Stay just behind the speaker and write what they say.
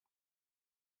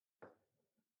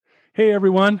Hey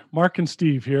everyone, Mark and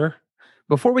Steve here.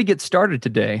 Before we get started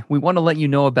today, we want to let you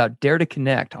know about Dare to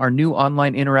Connect, our new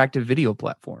online interactive video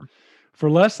platform.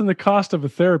 For less than the cost of a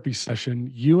therapy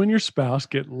session, you and your spouse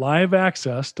get live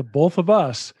access to both of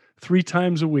us 3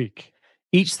 times a week.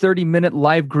 Each 30-minute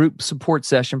live group support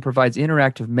session provides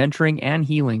interactive mentoring and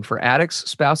healing for addicts,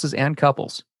 spouses, and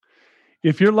couples.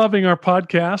 If you're loving our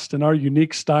podcast and our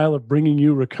unique style of bringing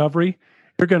you recovery,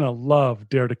 you're going to love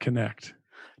Dare to Connect.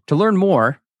 To learn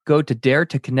more, go to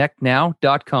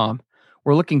daretoconnectnow.com.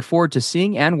 We're looking forward to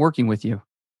seeing and working with you.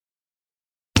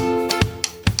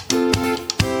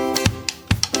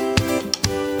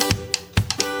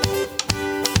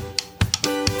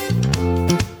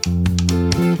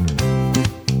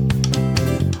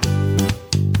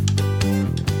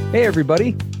 Hey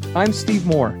everybody, I'm Steve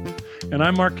Moore. And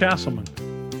I'm Mark Castleman.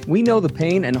 We know the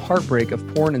pain and heartbreak of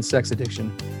porn and sex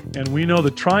addiction. And we know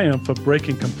the triumph of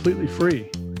breaking completely free.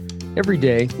 Every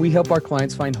day, we help our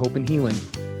clients find hope and healing.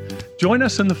 Join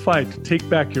us in the fight to take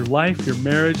back your life, your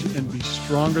marriage, and be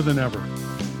stronger than ever.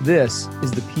 This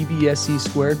is the PBSC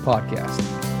Squared podcast.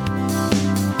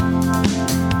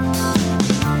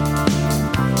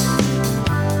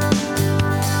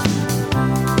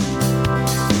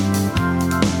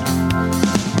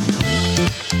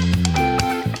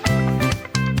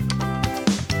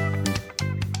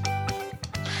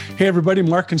 Hey everybody,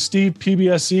 Mark and Steve,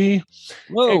 PBSE.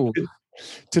 Whoa. Hey,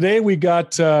 today we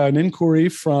got an inquiry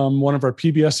from one of our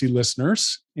PBSE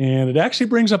listeners, and it actually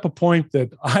brings up a point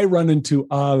that I run into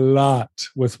a lot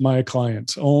with my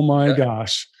clients. Oh my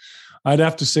gosh. I'd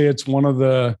have to say it's one of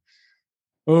the,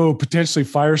 potentially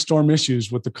firestorm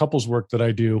issues with the couples work that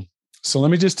I do. So let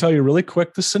me just tell you really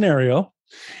quick the scenario,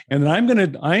 and then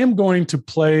I am going to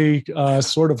play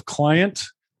sort of client,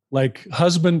 like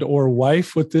husband or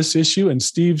wife with this issue. And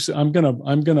I'm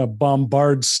gonna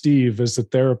bombard Steve as the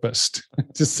therapist.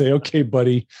 Just say, okay,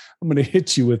 buddy, I'm gonna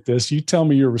hit you with this. You tell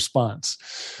me your response.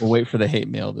 We'll wait for the hate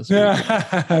mail this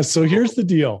week. So here's the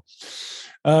deal.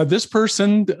 This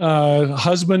person,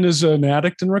 husband is an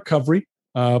addict in recovery,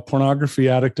 pornography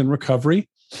addict in recovery.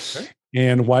 Okay.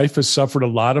 And wife has suffered a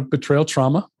lot of betrayal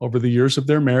trauma over the years of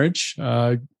their marriage,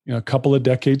 a couple of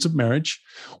decades of marriage.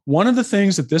 One of the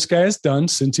things that this guy has done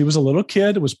since he was a little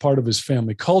kid, it was part of his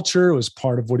family culture, it was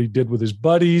part of what he did with his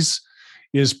buddies,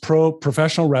 is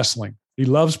professional wrestling. He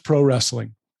loves pro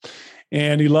wrestling.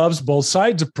 And he loves both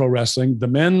sides of pro wrestling, the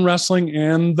men wrestling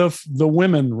and the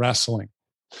women wrestling.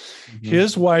 Mm-hmm.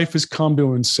 His wife has come to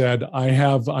him and said,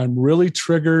 I'm really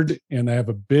triggered and I have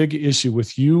a big issue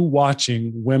with you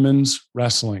watching women's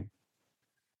wrestling.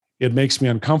 It makes me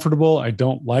uncomfortable. I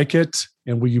don't like it.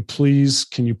 And can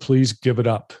you please give it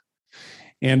up?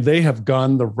 And they have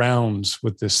gone the rounds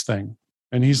with this thing.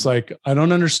 And he's like, I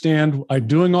don't understand. I'm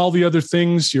doing all the other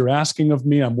things you're asking of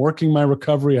me. I'm working my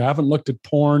recovery. I haven't looked at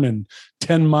porn in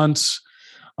 10 months.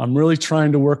 I'm really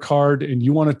trying to work hard. And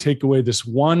you want to take away this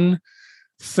one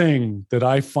thing that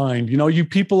I find, you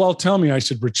people all tell me I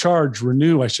should recharge,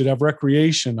 renew, I should have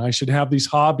recreation, I should have these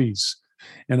hobbies.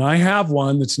 And I have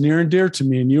one that's near and dear to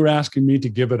me, and you're asking me to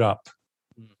give it up.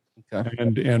 Okay.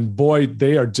 And boy,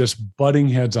 they are just butting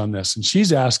heads on this. And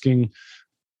she's asking,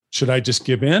 should I just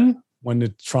give in when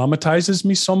it traumatizes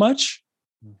me so much?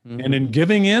 Mm-hmm. And in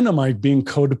giving in, am I being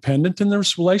codependent in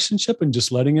this relationship and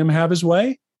just letting him have his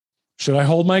way? Should I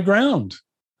hold my ground?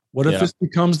 What if this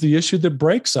becomes the issue that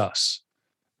breaks us?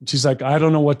 And she's like, I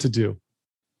don't know what to do.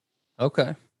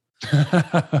 Okay.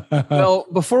 Well,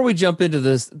 before we jump into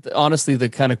this, honestly, the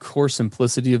kind of core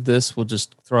simplicity of this, we'll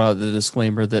just throw out the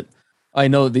disclaimer that we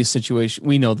know that these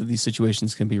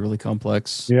situations can be really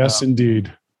complex. Yes,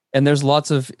 indeed. And there's lots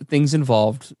of things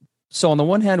involved. So on the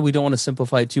one hand, we don't want to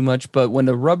simplify it too much, but when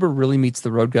the rubber really meets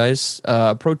the road, guys,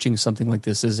 approaching something like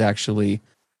this is actually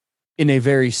in a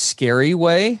very scary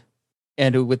way.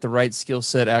 And with the right skill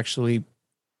set, actually,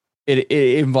 it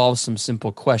involves some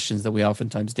simple questions that we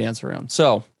oftentimes dance around.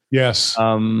 So yes.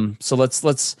 So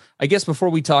let's I guess before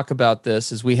we talk about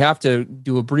this, is we have to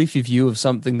do a brief review of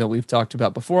something that we've talked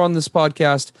about before on this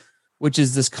podcast, which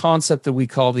is this concept that we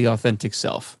call the authentic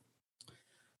self.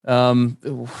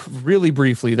 Really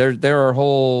briefly,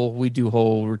 we do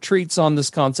whole retreats on this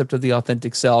concept of the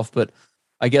authentic self, but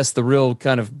I guess the real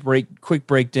kind of quick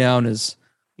breakdown is,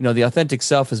 the authentic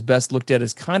self is best looked at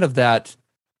as kind of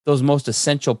those most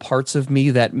essential parts of me,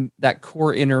 that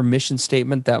core inner mission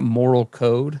statement, that moral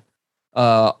code,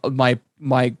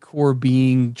 my core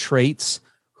being traits,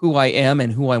 who I am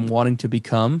and who I'm wanting to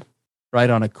become, right,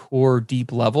 on a core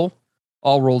deep level,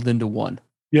 all rolled into one.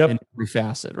 Yep. In every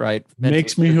facet, right?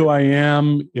 Makes me who I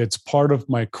am. It's part of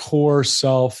my core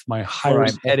self, my higher where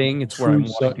I'm heading. It's where I'm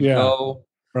wanting to go.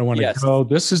 where I want to go.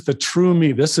 This is the true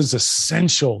me. This is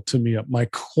essential to me at my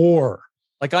core.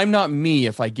 Like I'm not me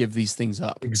if I give these things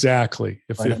up. Exactly.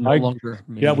 If no longer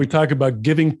me. Yeah, we talk about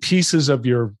giving pieces of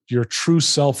your true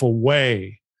self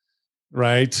away,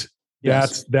 right?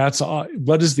 Yes. That's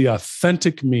what is the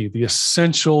authentic me, the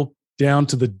essential down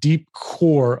to the deep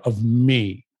core of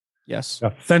me. Yes.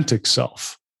 Authentic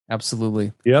self.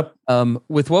 Absolutely. Yep.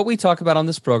 With what we talk about on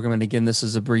this program, and again, this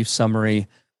is a brief summary.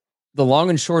 The long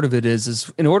and short of it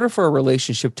is in order for a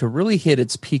relationship to really hit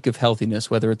its peak of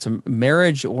healthiness, whether it's a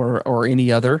marriage or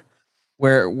any other,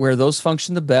 where those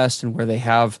function the best and where they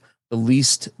have the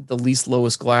least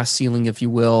lowest glass ceiling, if you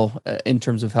will, in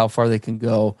terms of how far they can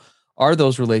go, are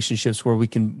those relationships where we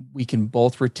can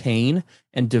both retain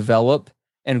and develop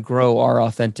and grow our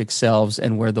authentic selves,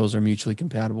 and where those are mutually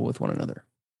compatible with one another.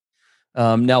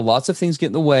 Now, lots of things get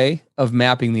in the way of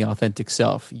mapping the authentic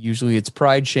self. Usually it's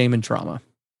pride, shame, and trauma.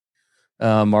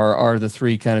 Are the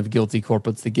three kind of guilty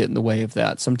corporates that get in the way of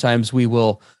that. Sometimes we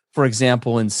will, for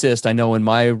example, insist. I know in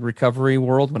my recovery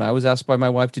world, when I was asked by my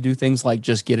wife to do things like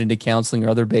just get into counseling or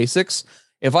other basics,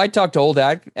 if I talked to old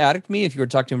addict me, if you were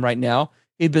to talk to him right now,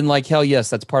 he'd been like, hell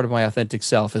yes, that's part of my authentic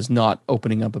self, is not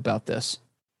opening up about this.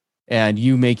 And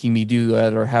you making me do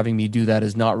that or having me do that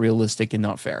is not realistic and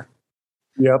not fair.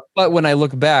 Yep. But when I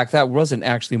look back, that wasn't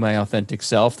actually my authentic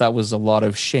self. That was a lot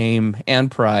of shame and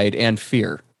pride and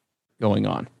fear going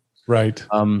on. Right.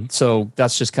 So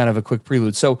that's just kind of a quick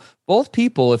prelude. So both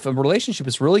people, if a relationship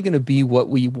is really going to be what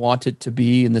we want it to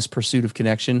be in this pursuit of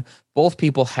connection, both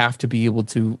people have to be able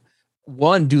to,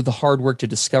 one, do the hard work to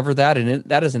discover that. And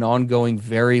that is an ongoing,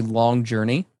 very long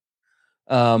journey.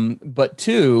 But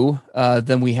two,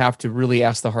 then we have to really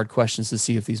ask the hard questions to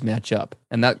see if these match up.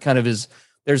 And that kind of is,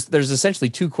 there's essentially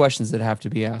two questions that have to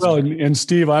be asked. Well, and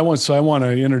Steve, I want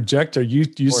to interject there.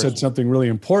 You said something really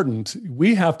important.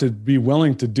 We have to be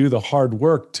willing to do the hard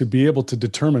work to be able to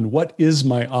determine what is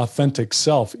my authentic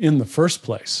self in the first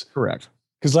place. Correct.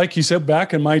 Because like you said,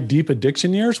 back in my deep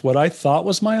addiction years, what I thought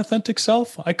was my authentic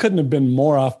self, I couldn't have been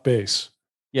more off base.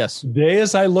 Yes. Today,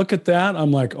 as I look at that,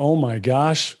 I'm like, oh my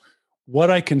gosh,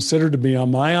 what I consider to be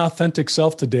my authentic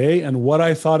self today and what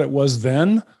I thought it was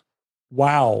then.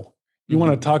 Wow. You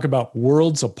want to talk about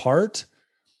worlds apart?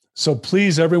 So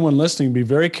please, everyone listening, be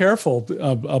very careful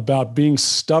about being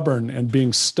stubborn and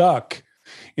being stuck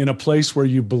in a place where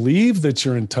you believe that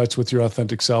you're in touch with your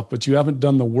authentic self, but you haven't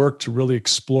done the work to really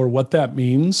explore what that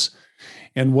means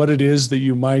and what it is that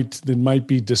might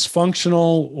be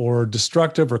dysfunctional or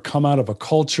destructive or come out of a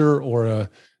culture or a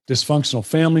dysfunctional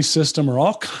family system or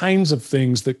all kinds of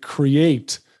things that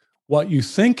create what you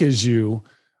think is you,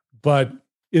 but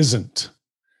isn't.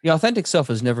 The authentic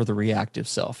self is never the reactive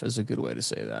self, is a good way to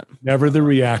say that. Never the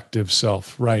reactive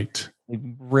self, right. They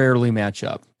rarely match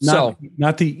up.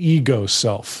 Not the ego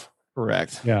self.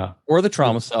 Correct. Yeah. Or the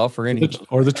trauma self or any.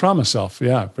 Or the trauma self.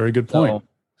 Yeah. Very good point.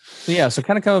 So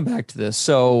kind of coming back to this.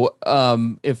 So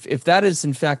if that is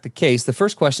in fact the case, the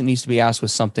first question needs to be asked with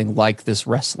something like this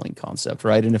wrestling concept,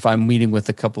 right? And if I'm meeting with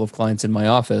a couple of clients in my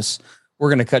office, we're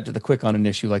going to cut to the quick on an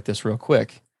issue like this real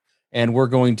quick. And we're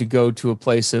going to go to a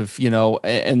place of,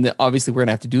 and obviously we're going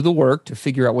to have to do the work to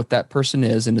figure out what that person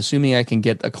is. And assuming I can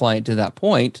get a client to that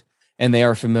point and they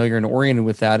are familiar and oriented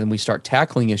with that, and we start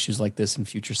tackling issues like this in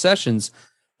future sessions,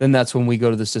 then that's when we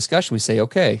go to this discussion. We say,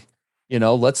 okay,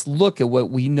 let's look at what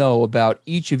we know about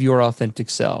each of your authentic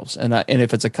selves. And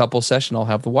if it's a couple session, I'll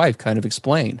have the wife kind of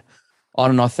explain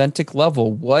on an authentic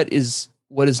level, what is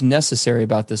necessary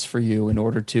about this for you in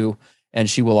order to. And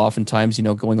she will oftentimes,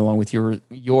 going along with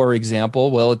your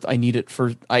example, well, I need it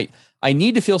for, I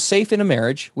need to feel safe in a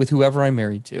marriage with whoever I'm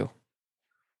married to.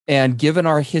 And given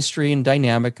our history and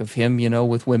dynamic of him,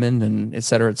 with women and et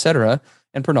cetera,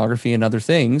 and pornography and other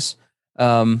things,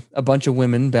 a bunch of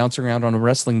women bouncing around on a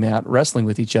wrestling mat, wrestling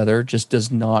with each other just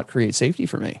does not create safety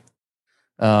for me.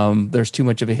 There's too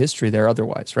much of a history there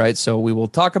otherwise, right? So we will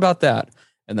talk about that.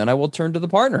 And then I will turn to the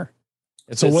partner.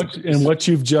 What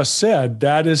you've just said,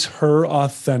 that is her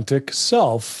authentic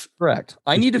self. Correct.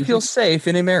 I need to feel safe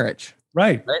in a marriage.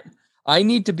 Right. I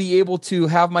need to be able to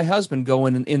have my husband go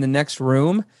in the next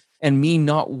room and me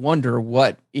not wonder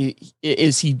what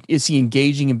is he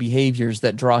engaging in behaviors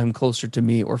that draw him closer to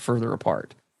me or further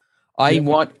apart.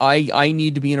 I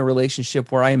need to be in a relationship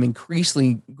where I am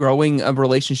increasingly growing a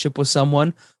relationship with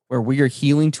someone where we are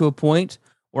healing to a point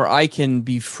where I can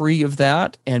be free of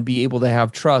that and be able to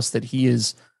have trust that he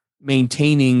is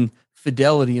maintaining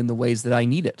fidelity in the ways that I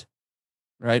need it.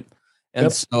 Right.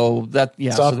 And so that,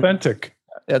 it's authentic.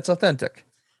 That's authentic.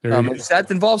 That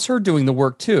involves her doing the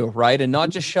work too. Right. And not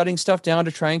just shutting stuff down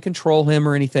to try and control him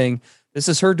or anything. This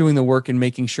is her doing the work and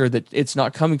making sure that it's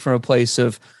not coming from a place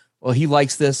of well, he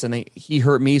likes this and he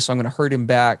hurt me, so I'm going to hurt him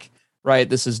back, right?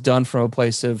 This is done from a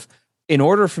place of, in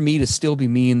order for me to still be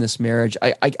me in this marriage,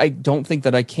 I don't think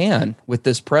that I can with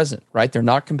this present, right? They're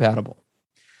not compatible.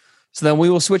 So then we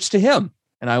will switch to him.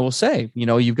 And I will say,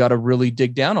 you've got to really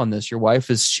dig down on this. Your wife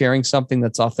is sharing something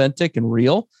that's authentic and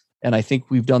real. And I think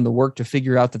we've done the work to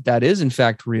figure out that that is in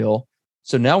fact real.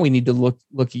 So now we need to look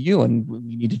at you, and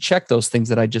we need to check those things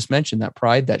that I just mentioned, that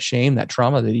pride, that shame, that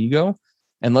trauma, that ego.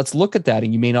 And let's look at that.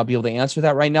 And you may not be able to answer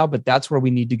that right now, but that's where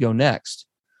we need to go next.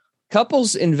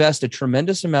 Couples invest a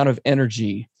tremendous amount of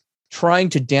energy trying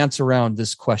to dance around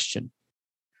this question.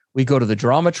 We go to the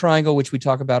drama triangle, which we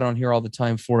talk about on here all the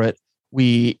time for it.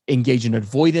 We engage in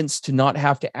avoidance to not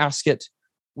have to ask it.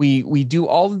 We do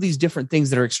all of these different things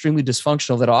that are extremely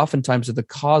dysfunctional that oftentimes are the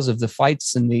cause of the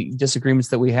fights and the disagreements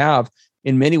that we have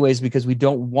in many ways, because we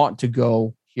don't want to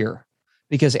go here.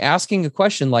 Because asking a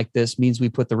question like this means we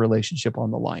put the relationship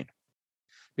on the line.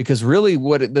 Because really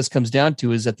what this comes down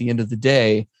to is, at the end of the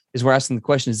day, is we're asking the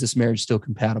question, is this marriage still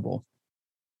compatible?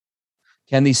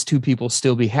 Can these two people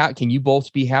still be happy? Can you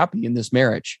both be happy in this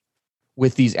marriage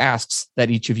with these asks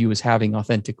that each of you is having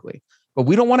authentically? But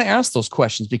we don't want to ask those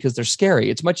questions because they're scary.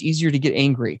 It's much easier to get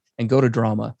angry and go to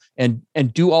drama and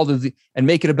do all of the, and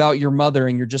make it about your mother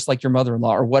and you're just like your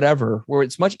mother-in-law or whatever, where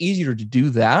it's much easier to do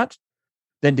that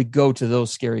than to go to those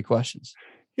scary questions.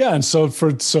 Yeah. And so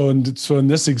in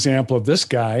this example of this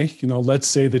guy, let's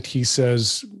say that he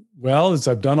says, well, as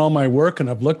I've done all my work and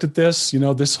I've looked at this,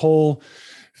 this whole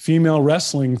female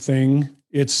wrestling thing,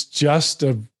 it's just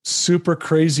a super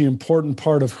crazy important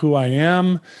part of who I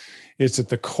am. It's at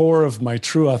the core of my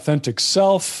true authentic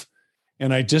self.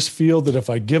 And I just feel that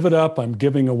if I give it up, I'm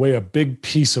giving away a big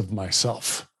piece of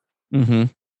myself. Mm-hmm.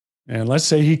 And let's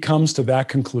say he comes to that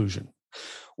conclusion.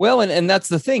 Well, and that's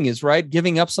the thing is, right,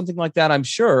 giving up something like that, I'm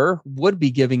sure, would be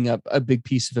giving up a big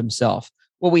piece of himself.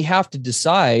 Well, we have to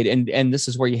decide, and this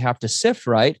is where you have to sift,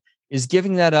 right, is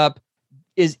giving that up,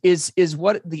 is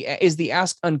the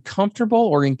ask uncomfortable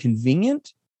or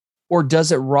inconvenient, or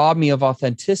does it rob me of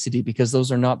authenticity? Because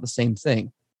those are not the same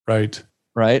thing. Right.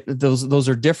 Right. Those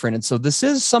are different. And so this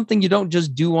is something you don't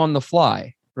just do on the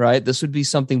fly, right? This would be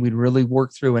something we'd really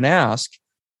work through and ask.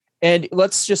 And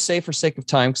let's just say, for sake of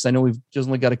time, because I know we've just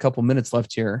only got a couple minutes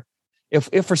left here, if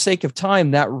for sake of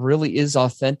time, that really is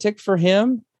authentic for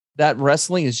him, that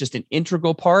wrestling is just an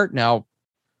integral part. Now,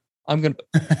 I'm going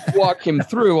to walk him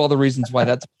through all the reasons why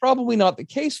that's probably not the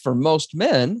case for most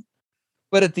men.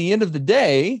 But at the end of the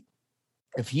day,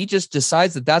 if he just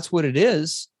decides that that's what it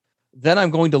is, then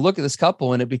I'm going to look at this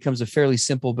couple and it becomes a fairly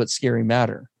simple but scary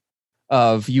matter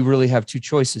of, you really have two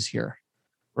choices here,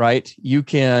 right?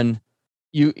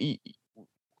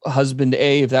 Husband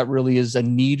A, if that really is a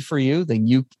need for you,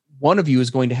 then one of you is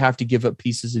going to have to give up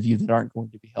pieces of you that aren't going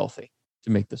to be healthy to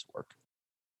make this work.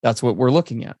 That's what we're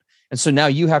looking at. And so now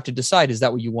you have to decide, is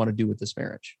that what you want to do with this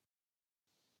marriage?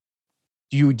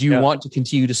 Do you want to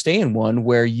continue to stay in one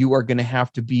where you are going to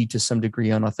have to be to some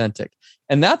degree unauthentic?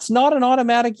 And that's not an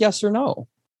automatic yes or no,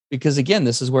 because again,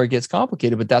 this is where it gets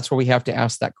complicated, but that's where we have to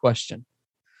ask that question.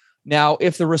 Now,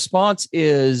 if the response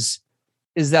is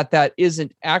that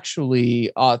isn't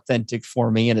actually authentic for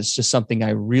me, and it's just something I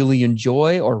really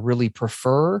enjoy or really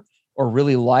prefer or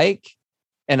really like,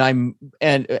 but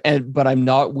I'm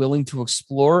not willing to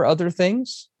explore other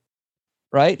things,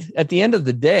 right? At the end of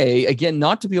the day, again,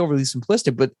 not to be overly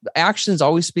simplistic, but actions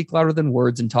always speak louder than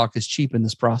words, and talk is cheap in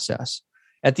this process.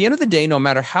 At the end of the day, no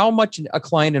matter how much a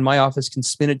client in my office can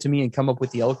spin it to me and come up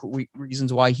with the eloquent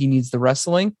reasons why he needs the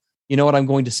wrestling, you know what I'm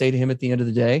going to say to him at the end of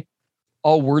the day?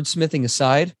 All wordsmithing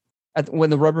aside, when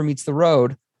the rubber meets the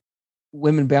road,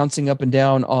 women bouncing up and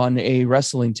down on a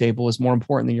wrestling table is more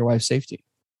important than your wife's safety.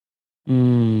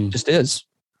 Just is.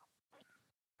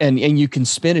 And you can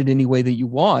spin it any way that you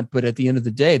want, but at the end of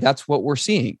the day, that's what we're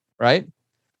seeing, right?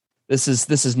 This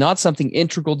is not something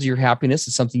integral to your happiness.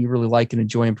 It's something you really like and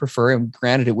enjoy and prefer. And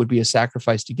granted, it would be a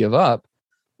sacrifice to give up,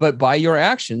 but by your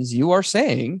actions, you are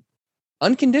saying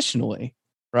unconditionally,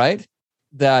 right,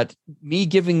 that me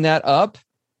giving that up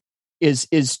is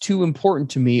too important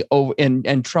to me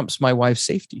and trumps my wife's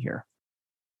safety here.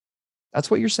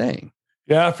 That's what you're saying.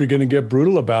 Yeah, if you're going to get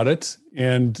brutal about it.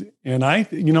 And I,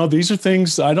 these are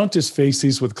things, I don't just face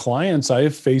these with clients. I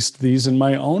have faced these in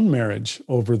my own marriage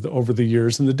over the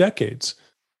years and the decades,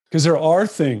 because there are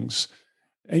things,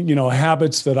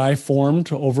 habits that I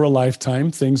formed over a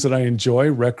lifetime, things that I enjoy,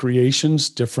 recreations,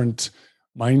 different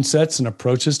mindsets and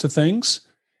approaches to things.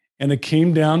 And it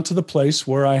came down to the place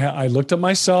where I looked at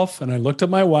myself and I looked at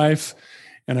my wife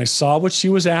and I saw what she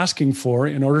was asking for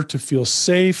in order to feel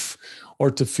safe or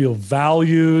to feel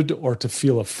valued or to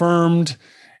feel affirmed.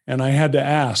 and I had to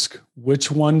ask,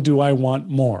 which one do I want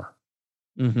more?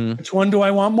 Mm-hmm. Which one do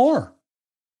I want more?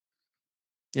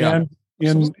 Yeah.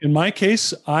 And in my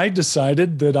case, I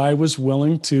decided that I was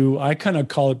willing to, I kind of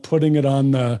call it putting it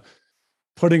on the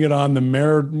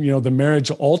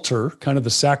marriage altar, kind of the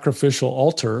sacrificial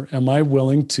altar. Am I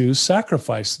willing to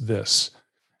sacrifice this?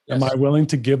 Am I willing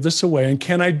to give this away? And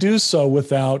can I do so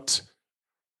without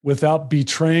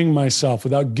betraying myself,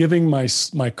 without giving my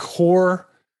core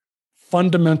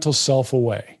fundamental self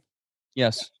away?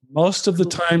 Yes. Most of the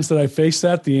times that I faced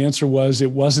that, the answer was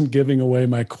it wasn't giving away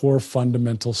my core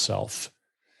fundamental self.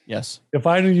 Yes. If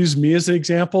I use me as an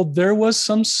example, there was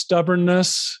some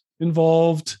stubbornness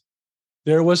involved.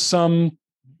 There was some,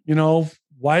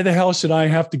 why the hell should I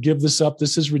have to give this up?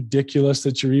 This is ridiculous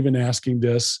that you're even asking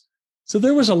this. So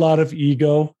there was a lot of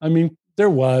ego. I mean, there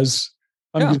was.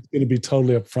 I'm just going to be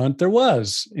totally upfront. There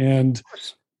was. And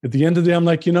at the end of the day, I'm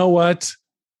like, you know what?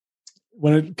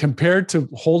 When it compared to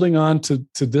holding on to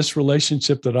this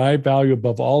relationship that I value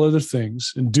above all other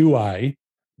things, and do I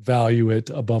value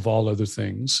it above all other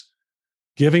things,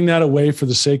 giving that away for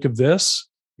the sake of this?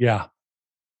 Yeah.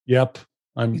 Yep.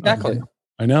 I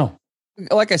know.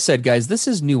 Like I said, guys, this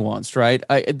is nuanced, right?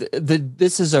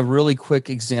 This is a really quick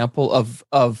example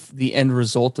of the end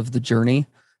result of the journey.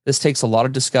 This takes a lot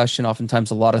of discussion, oftentimes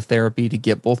a lot of therapy to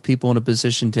get both people in a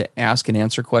position to ask and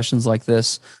answer questions like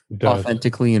this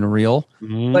authentically and real.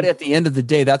 Mm-hmm. But at the end of the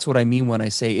day, that's what I mean when I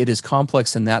say it is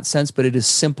complex in that sense, but it is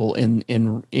simple in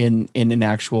an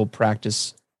actual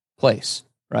practice place,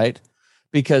 right?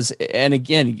 Because, and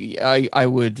again, I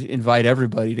would invite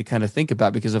everybody to kind of think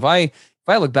about, because if I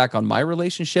look back on my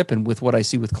relationship and with what I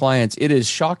see with clients, it is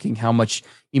shocking how much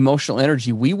emotional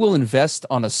energy we will invest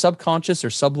on a subconscious or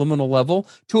subliminal level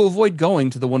to avoid going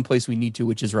to the one place we need to,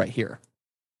 which is right here.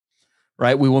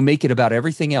 Right? We will make it about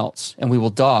everything else, and we will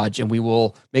dodge, and we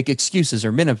will make excuses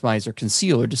or minimize or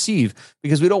conceal or deceive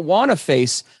because we don't want to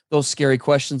face those scary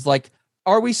questions like,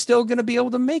 are we still going to be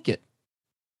able to make it?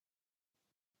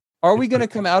 Are we going to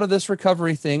come out of this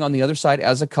recovery thing on the other side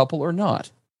as a couple or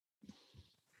not?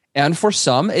 And for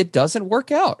some, it doesn't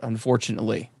work out,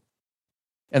 unfortunately.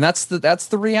 And that's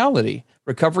the reality.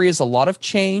 Recovery is a lot of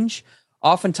change.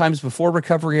 Oftentimes before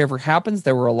recovery ever happens,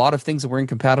 there were a lot of things that were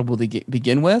incompatible to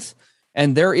begin with.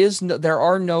 And there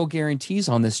are no guarantees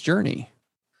on this journey.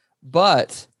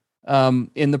 But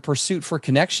in the pursuit for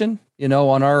connection,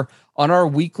 on our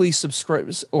weekly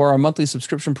or our monthly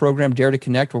subscription program, Dare to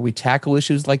Connect, where we tackle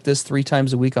issues like this 3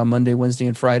 times a week on Monday, Wednesday,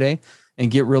 and Friday,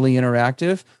 and get really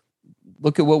interactive.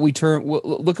 Look at what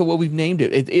we've named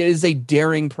it. It is a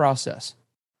daring process,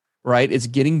 right? It's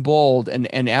getting bold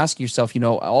and ask yourself,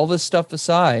 all this stuff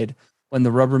aside, when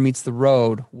the rubber meets the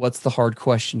road, what's the hard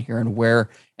question here, and where,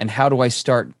 and how do I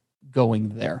start going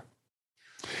there?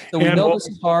 So we know this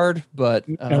is hard, but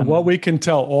and what we can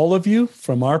tell all of you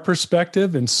from our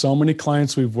perspective, and so many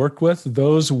clients we've worked with,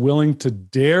 those willing to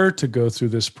dare to go through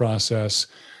this process,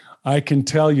 I can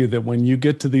tell you that when you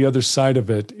get to the other side of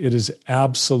it, it is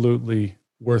absolutely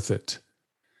worth it.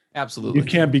 Absolutely. You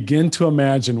can't begin to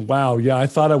imagine, wow, yeah, I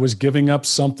thought I was giving up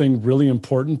something really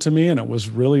important to me, and it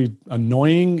was really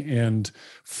annoying and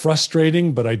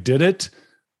frustrating, but I did it.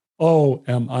 Oh,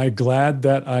 am I glad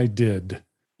that I did?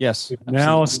 Yes. Absolutely.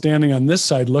 Now standing on this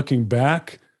side, looking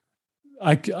back,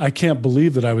 I can't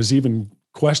believe that I was even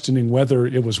questioning whether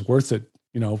it was worth it.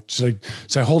 Should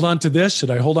I hold on to this? Should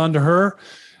I hold on to her?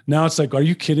 Now it's like, are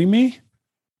you kidding me?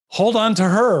 Hold on to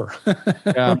her.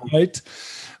 Yeah. Right?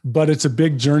 But it's a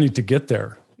big journey to get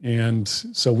there. And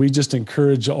so we just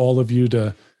encourage all of you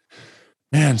to,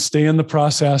 stay in the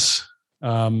process.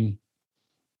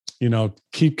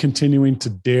 Keep continuing to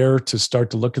dare to start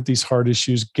to look at these hard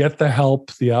issues, get the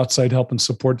help, the outside help and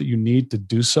support that you need to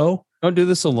do so. Don't do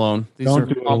this alone. These are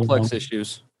complex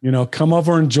issues. Come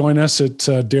over and join us at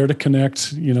Dare to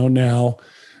Connect. Now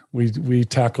we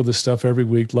tackle this stuff every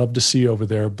week. Love to see you over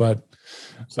there, but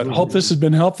hope this has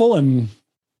been helpful. And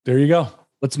there you go.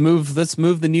 Let's move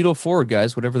the needle forward,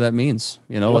 guys, whatever that means.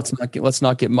 Yep. Let's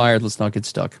not get mired. Let's not get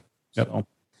stuck. Yep. So,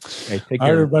 okay, take care. All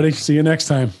right, everybody. See you next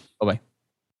time. Bye-bye.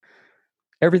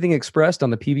 Everything expressed on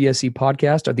the PBSC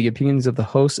podcast are the opinions of the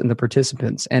hosts and the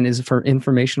participants and is for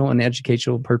informational and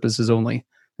educational purposes only.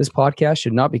 This podcast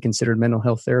should not be considered mental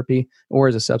health therapy or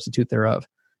as a substitute thereof.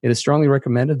 It is strongly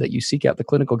recommended that you seek out the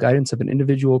clinical guidance of an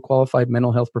individual qualified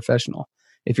mental health professional.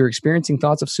 If you're experiencing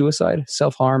thoughts of suicide,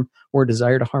 self-harm, or a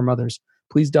desire to harm others,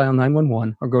 please dial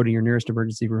 911 or go to your nearest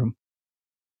emergency room.